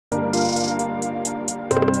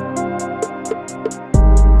What's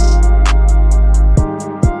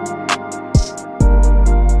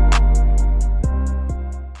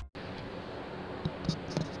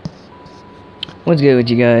good with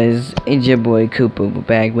you guys? It's your boy Koopa. We're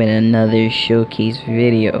back with another showcase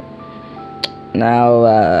video. Now,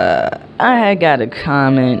 I had got a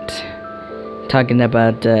comment talking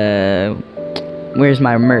about where's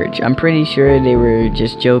my merch. I'm pretty sure they were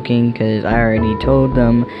just joking because I already told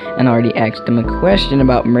them and already asked them a question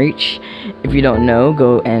about merch. If you don't know,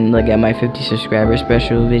 go and look at my 50 subscriber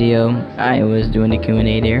special video. I was doing a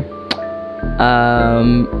Q&A there.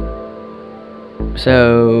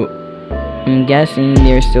 So I'm guessing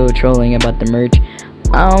they're still trolling about the merch.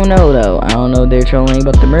 I don't know though. I don't know if they're trolling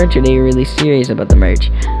about the merch or they're really serious about the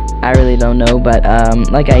merch. I really don't know, but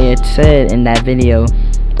like I had said in that video,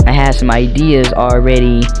 I had some ideas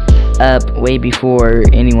already up way before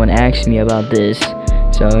anyone asked me about this.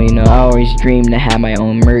 So, you know, I always dreamed to have my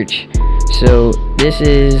own merch. So this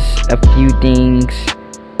is a few things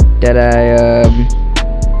that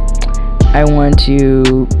I want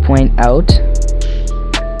to point out.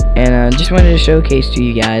 And just wanted to showcase to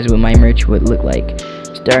you guys what my merch would look like.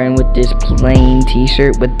 Starting with this plain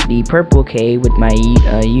t-shirt with the purple K with my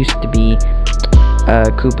used to be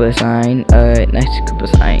Koopa sign, nice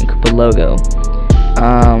Koopa logo.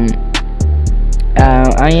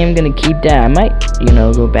 I am gonna keep that. I might, you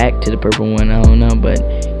know, go back to the purple one. I don't know, but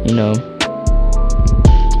you know,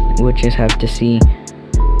 we'll just have to see.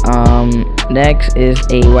 Next is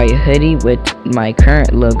a white hoodie with my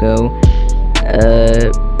current logo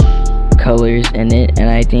colors in it, and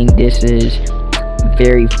I think this is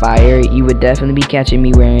very fire. You would definitely be catching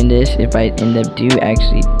me wearing this if I end up do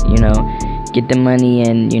actually, you know, get the money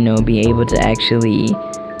and, you know, be able to actually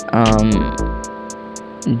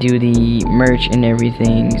do the merch and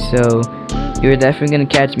everything. So you're definitely gonna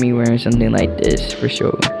catch me wearing something like this for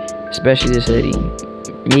sure, especially this hoodie.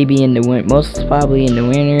 Maybe in the winter, most probably in the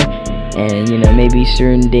winter, and you know, maybe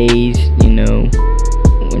certain days, you know,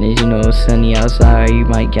 when it's, you know, sunny outside, you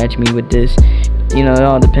might catch me with this. You know, it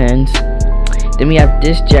all depends. Then we have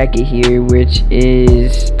this jacket here, which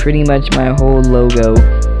is pretty much my whole logo,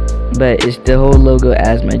 but it's the whole logo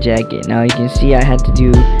as my jacket. Now you can see I had to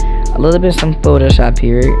do a little bit of some Photoshop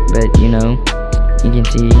here, but you know, you can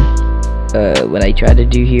see what I tried to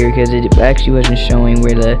do here because it actually wasn't showing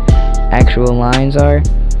where the actual lines are.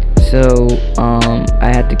 So I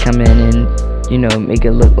had to come in and, you know, make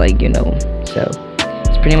it look like, you know, so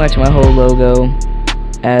it's pretty much my whole logo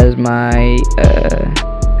as my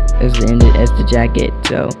as the jacket.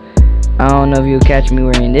 So I don't know if you'll catch me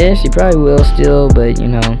wearing this. You probably will still, but you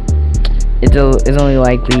know, it's only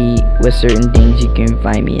likely with certain things you can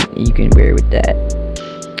find me, you can wear with that.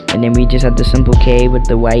 And then we just have the simple K with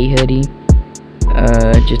the white hoodie,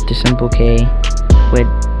 just the simple K with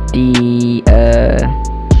the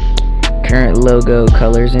current logo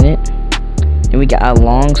colors in it. And we got a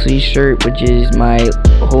long sleeve shirt, which is my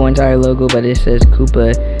whole entire logo, but it says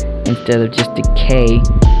Koopa instead of just the K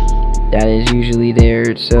that is usually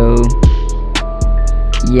there. So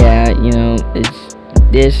yeah, you know, it's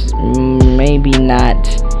this maybe not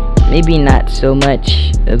so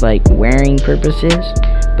much as like wearing purposes,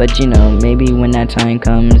 but you know, maybe when that time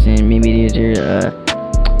comes and maybe there's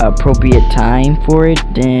appropriate time for it,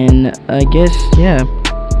 then I guess, yeah,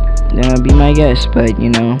 be my guest. But you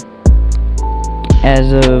know,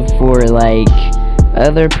 as of for like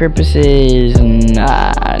other purposes,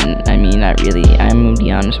 nah, I mean, not really. I'm gonna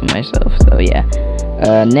be honest with myself. So yeah.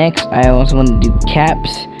 Next, I also want to do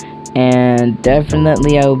caps, and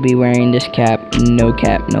definitely I will be wearing this cap. No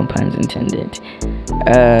cap, no puns intended.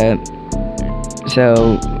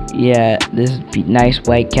 So yeah, this nice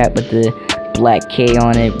white cap with the black K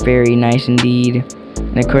on it, very nice indeed.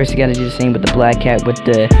 And of course, you gotta do the same with the black cap with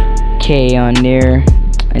the K on there.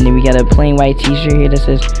 And then we got a plain white t-shirt here that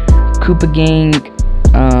says Koopa Gang,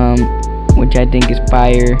 which I think is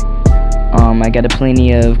fire. I got a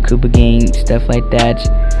plenty of Koopa Gang stuff like that.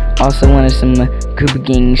 Also wanted some Koopa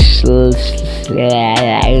Gang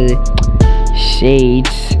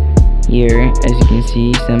shades here, as you can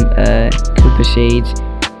see, some Koopa shades,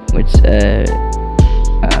 which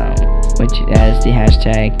has the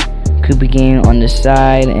hashtag Koopa Gang on the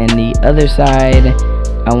side, and the other side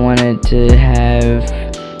I wanted to have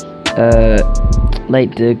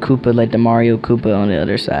like the Koopa, like the Mario Koopa on the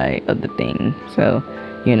other side of the thing. So,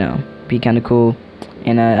 you know, be kind of cool.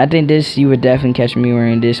 And I think this, you would definitely catch me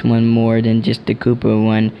wearing this one more than just the Koopa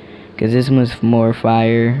one, because this one's more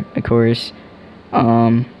fire, of course,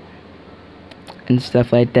 and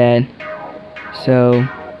stuff like that. So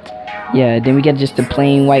yeah, then we got just a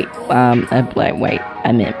plain white,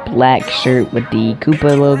 black shirt with the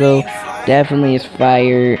Koopa logo. Definitely is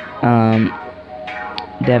fire.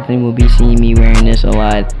 Definitely will be seeing me wearing this a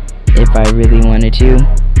lot if I really wanted to.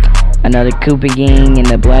 Another Koopa Gang in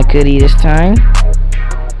the black hoodie this time.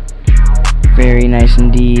 Very nice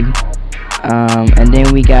indeed. And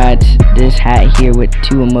then we got this hat here with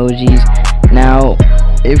 2 emojis. Now,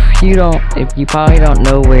 if you probably don't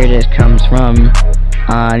know where this comes from,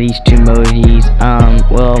 these 2 emojis,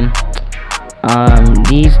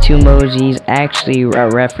 these 2 emojis actually are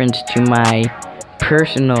a reference to my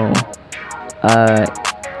personal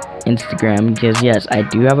Instagram, because yes, I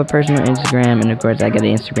do have a personal Instagram, and of course I got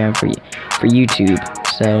an Instagram for YouTube.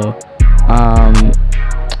 So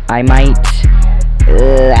I might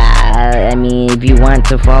I mean, if you want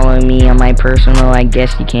to follow me on my personal, I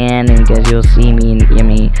guess you can, and because you'll see me,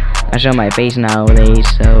 I show my face nowadays,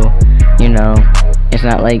 so you know, it's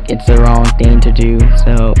not like it's the wrong thing to do.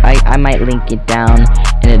 So I might link it down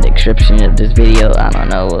in the description of this video. I don't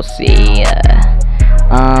know, we'll see.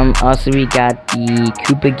 Also we got the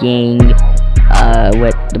Koopa Gang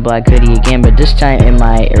with the black hoodie again, but this time in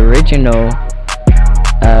my original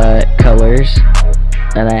colors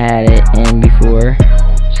that I had it in before.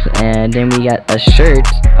 And then we got a shirt,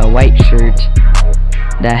 a white shirt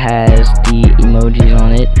that has the emojis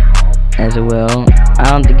on it as well. I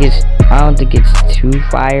don't think it's too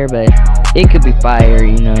fire, but it could be fire,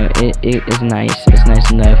 you know. It's nice. It's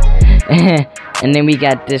nice enough. And then we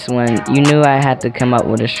got this one. You knew I had to come up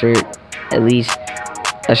with a shirt, at least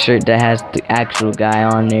a shirt that has the actual guy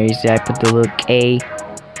on there. You see, I put the little K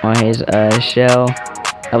on his shell.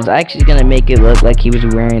 I was actually gonna make it look like he was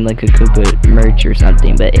wearing like a Koopa merch or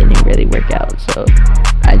something, but it didn't really work out, so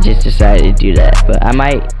I just decided to do that. But I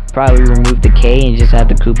might probably remove the K and just have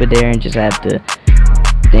the Koopa there, and just have the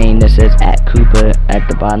thing that says @Koopa at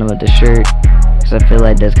the bottom of the shirt, because I feel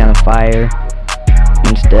like that's kind of fire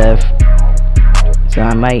and stuff. So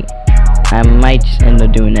I might just end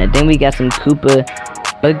up doing that. Then we got some Koopa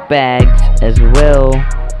book bags as well.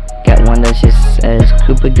 Got one that just says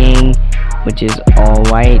Koopa Gang, which is all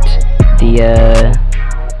white. The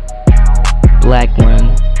black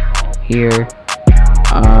one here,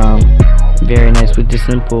 very nice with the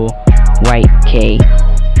simple white K.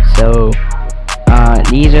 So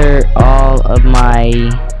these are all of my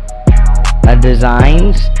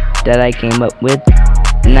designs that I came up with.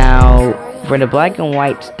 Now for the black and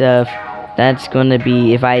white stuff, that's gonna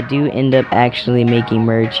be, if I do end up actually making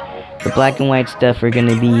merch, the black and white stuff are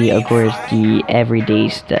gonna be, of course, the everyday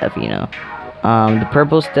stuff, you know. The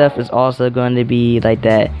purple stuff is also going to be like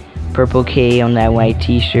that purple K on that white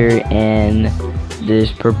t-shirt and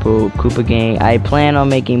this purple Koopa Gang. I plan on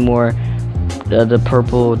making more of the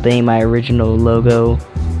purple thing, my original logo,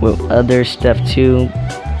 with other stuff too.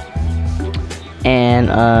 And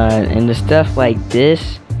the stuff like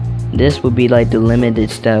this will be like the limited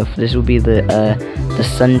stuff. This will be the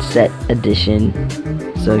sunset edition.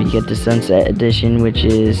 So you get the sunset edition, which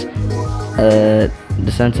is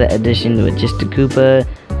the sunset edition with just the Koopa,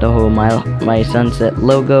 the whole my sunset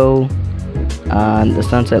logo, the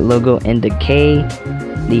sunset logo and the K,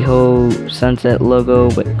 the whole sunset logo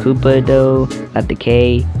with Koopa though, not the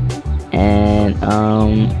K, and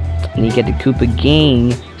you get the Koopa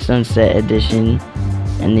Gang sunset edition,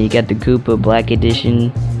 and then you got the Koopa Black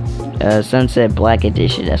edition, sunset black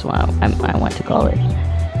edition. That's what I want to call it.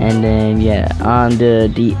 And then yeah, on the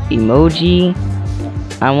emoji,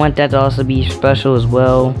 I want that to also be special as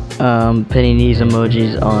well. Putting these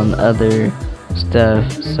emojis on other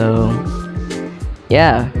stuff. So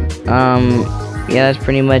yeah, that's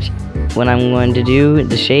pretty much what I'm going to do.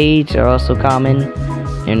 The shades are also common.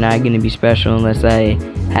 They're not going to be special unless I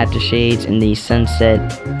have the shades and the sunset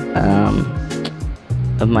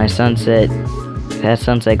of my sunset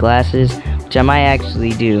glasses, which I might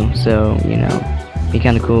actually do. So you know, be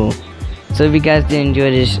kind of cool. So if you guys did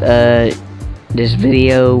enjoy this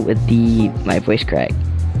video with my voice crack.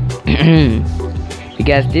 If you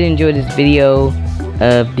guys did enjoy this video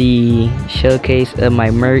of the showcase of my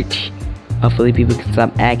merch, hopefully people can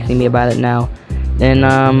stop asking me about it now, then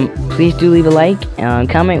please do leave a like,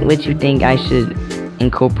 comment what you think I should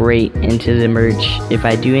incorporate into the merch. If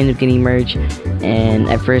I do end up getting merch and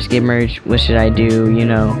I first get merch, what should I do, you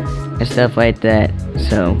know, and stuff like that.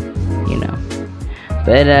 So you know,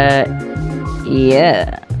 but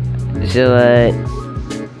yeah. So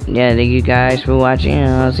yeah, thank you guys for watching, and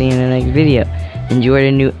I'll see you in the next video. Enjoy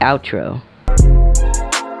the new outro.